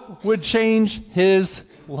 what would change his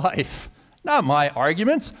life? Not my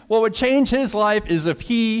arguments. What would change his life is if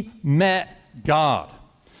he met God.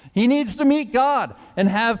 He needs to meet God and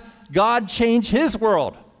have God change his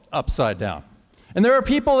world upside down. And there are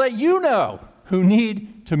people that you know who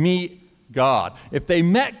need to meet God. If they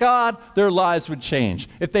met God, their lives would change.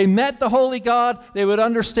 If they met the Holy God, they would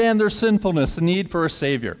understand their sinfulness and need for a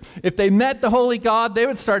Savior. If they met the Holy God, they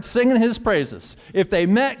would start singing His praises. If they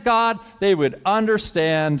met God, they would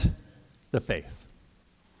understand the faith.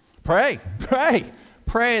 Pray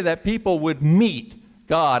that people would meet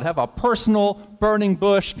God, have a personal, burning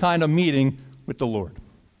bush kind of meeting with the Lord.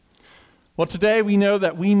 Well, today we know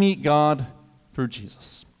that we meet God through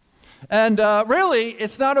Jesus. And really,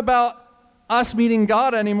 it's not about us meeting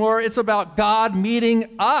God anymore. It's about God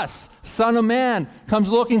meeting us. Son of Man comes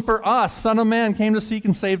looking for us. Son of Man came to seek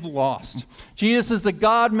and save the lost. Jesus is the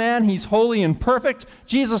God-man. He's holy and perfect.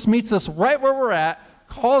 Jesus meets us right where we're at,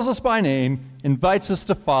 calls us by name, invites us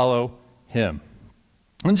to follow Him.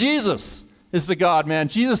 And Jesus is the God-man.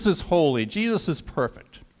 Jesus is holy. Jesus is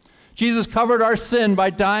perfect. Jesus covered our sin by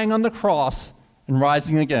dying on the cross and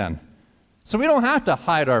rising again. So we don't have to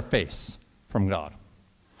hide our face from God.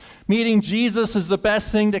 Meeting Jesus is the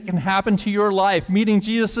best thing that can happen to your life. Meeting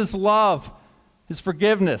Jesus' love, His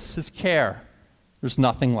forgiveness, His care. There's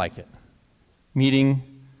nothing like it. Meeting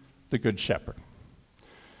the Good Shepherd.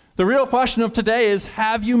 The real question of today is,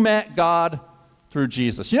 have you met God through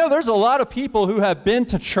Jesus? You know, there's a lot of people who have been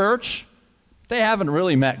to church, they haven't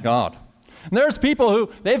really met God. And there's people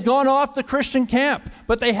who, they've gone off to Christian camp,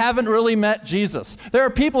 but they haven't really met Jesus. There are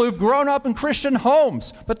people who've grown up in Christian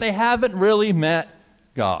homes, but they haven't really met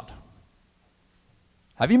God.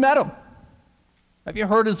 Have you met him? Have you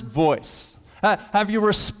heard his voice? Have you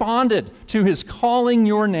responded to his calling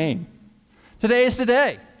your name? Today is the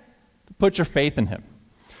day to put your faith in him.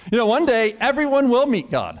 You know, one day, everyone will meet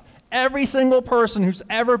God. Every single person who's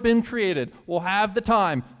ever been created will have the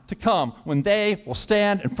time to come when they will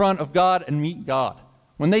stand in front of God and meet God,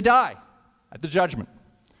 when they die at the judgment.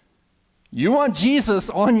 You want Jesus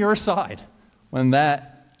on your side when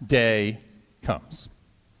that day comes.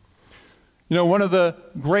 You know, one of the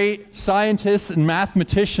great scientists and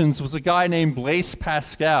mathematicians was a guy named Blaise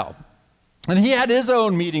Pascal. And he had his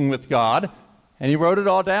own meeting with God, and he wrote it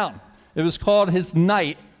all down. It was called his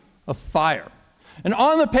Night of Fire. And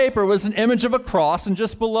on the paper was an image of a cross, and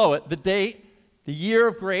just below it, the date, the year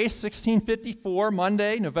of grace, 1654,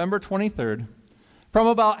 Monday, November 23rd. From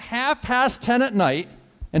about 10:30 at night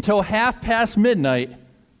until midnight,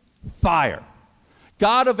 fire.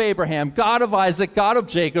 God of Abraham, God of Isaac, God of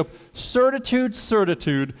Jacob,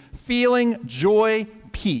 certitude, feeling, joy,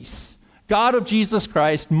 peace. God of Jesus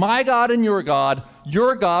Christ, my God and your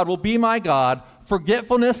God will be my God,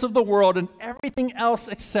 forgetfulness of the world and everything else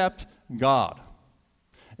except God.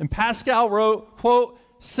 And Pascal wrote, quote,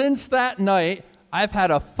 "Since that night, I've had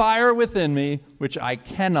a fire within me which I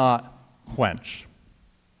cannot quench."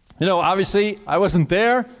 You know, obviously, I wasn't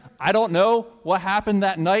there. I don't know what happened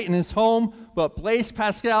that night in his home, but Blaise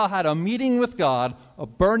Pascal had a meeting with God, a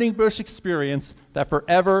burning bush experience that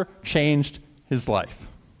forever changed his life.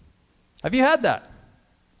 Have you had that?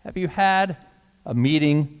 Have you had a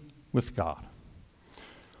meeting with God?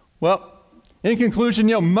 Well, in conclusion,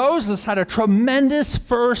 you know, Moses had a tremendous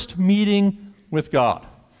first meeting with God.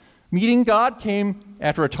 Meeting God came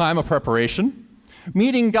after a time of preparation.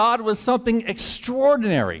 Meeting God was something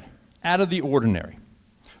extraordinary, out of the ordinary.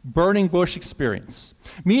 Burning bush experience.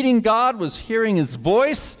 Meeting God was hearing his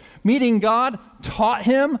voice. Meeting God taught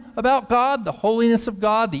him about God, the holiness of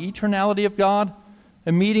God, the eternality of God.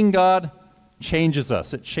 And meeting God changes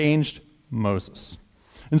us. It changed Moses.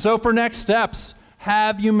 And so for next steps,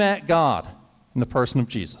 have you met God in the person of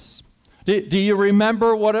Jesus? Do you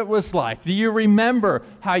remember what it was like? Do you remember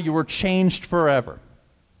how you were changed forever?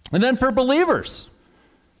 And then for believers,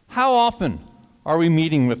 how often are we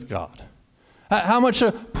meeting with God? How much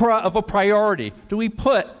of a priority do we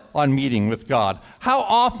put on meeting with God? How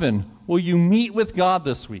often will you meet with God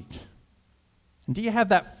this week? And do you have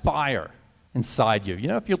that fire inside you? You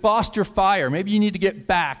know, if you lost your fire, maybe you need to get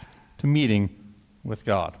back to meeting with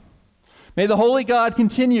God. May the Holy God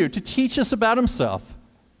continue to teach us about himself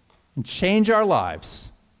and change our lives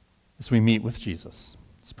as we meet with Jesus.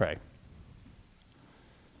 Let's pray.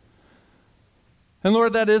 And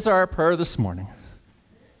Lord, that is our prayer this morning.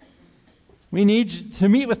 We need to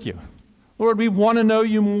meet with you. Lord, we want to know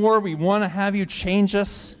you more. We want to have you change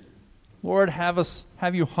us. Lord, have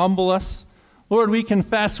you humble us. Lord, we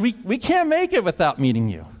confess we can't make it without meeting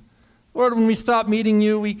you. Lord, when we stop meeting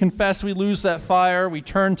you, we confess we lose that fire. We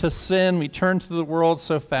turn to sin. We turn to the world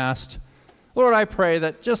so fast. Lord, I pray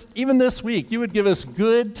that just even this week, you would give us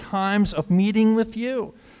good times of meeting with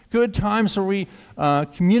you. Good times where we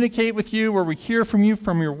communicate with you, where we hear from you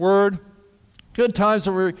from your word. Good times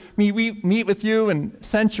where we meet with you and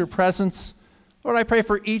sense your presence. Lord, I pray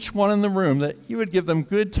for each one in the room that you would give them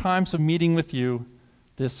good times of meeting with you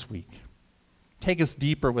this week. Take us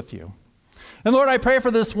deeper with you. And Lord, I pray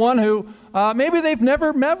for this one who maybe they've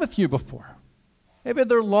never met with you before. Maybe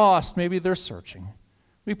they're lost. Maybe they're searching.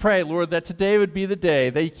 We pray, Lord, that today would be the day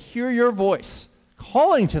they hear your voice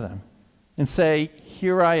calling to them and say,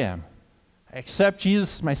 "Here I am. I accept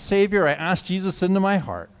Jesus as my Savior. I ask Jesus into my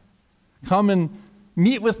heart. Come and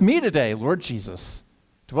meet with me today, Lord Jesus.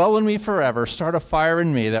 Dwell in me forever. Start a fire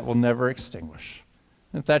in me that will never extinguish."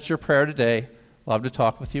 And if that's your prayer today, I'd love to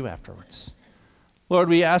talk with you afterwards. Lord,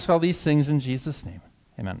 we ask all these things in Jesus' name.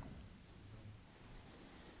 Amen.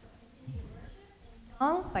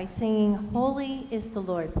 Song by singing "Holy is the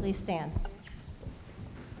Lord." Please stand.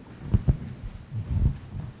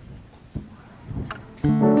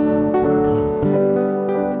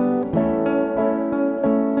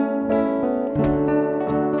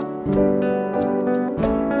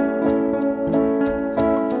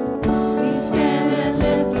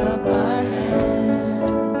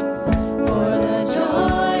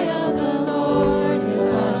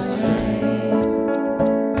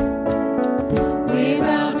 We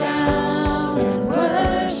bow down and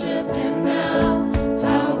worship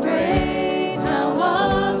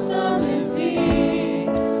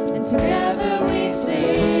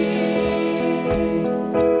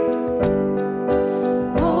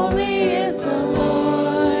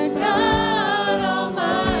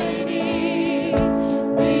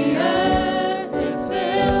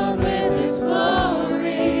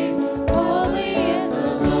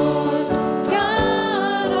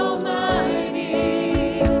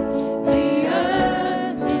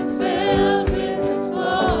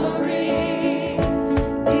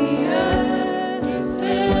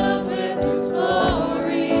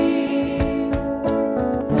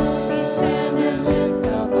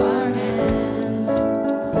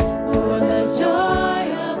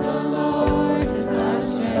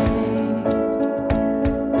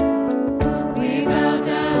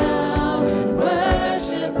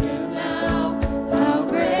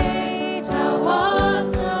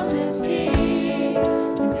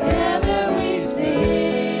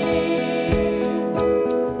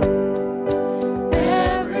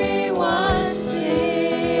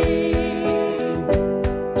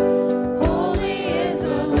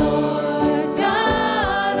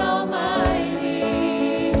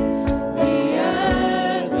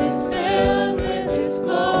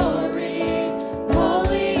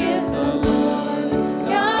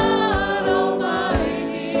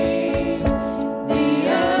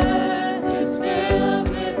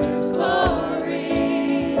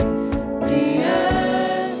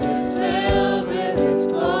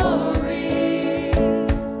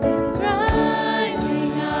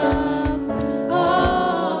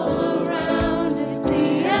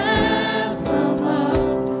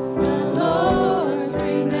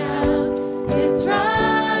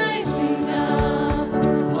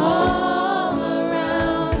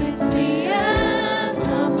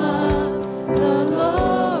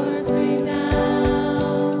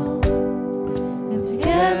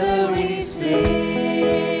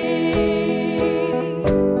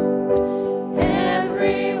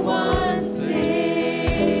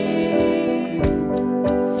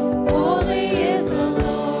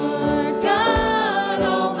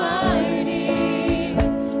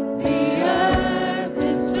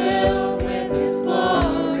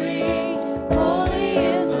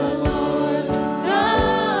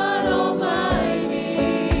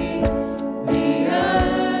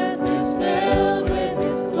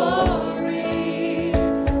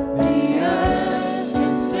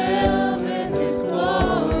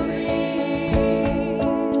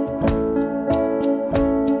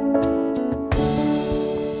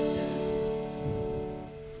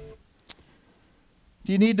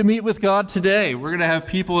Do you need to meet with God today? We're going to have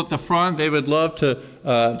people at the front. They would love to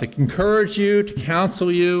encourage you, to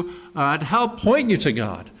counsel you, to help point you to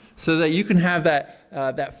God so that you can have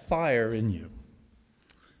that fire in you.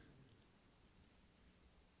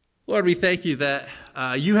 Lord, we thank you that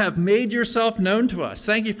you have made yourself known to us.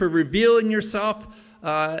 Thank you for revealing yourself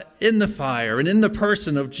in the fire and in the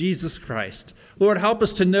person of Jesus Christ. Lord, help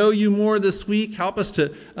us to know you more this week. Help us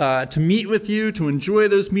to meet with you, to enjoy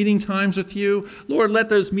those meeting times with you. Lord, let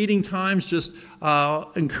those meeting times just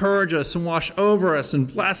encourage us and wash over us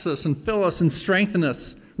and bless us and fill us and strengthen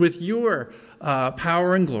us with your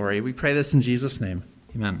power and glory. We pray this in Jesus' name.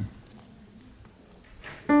 Amen.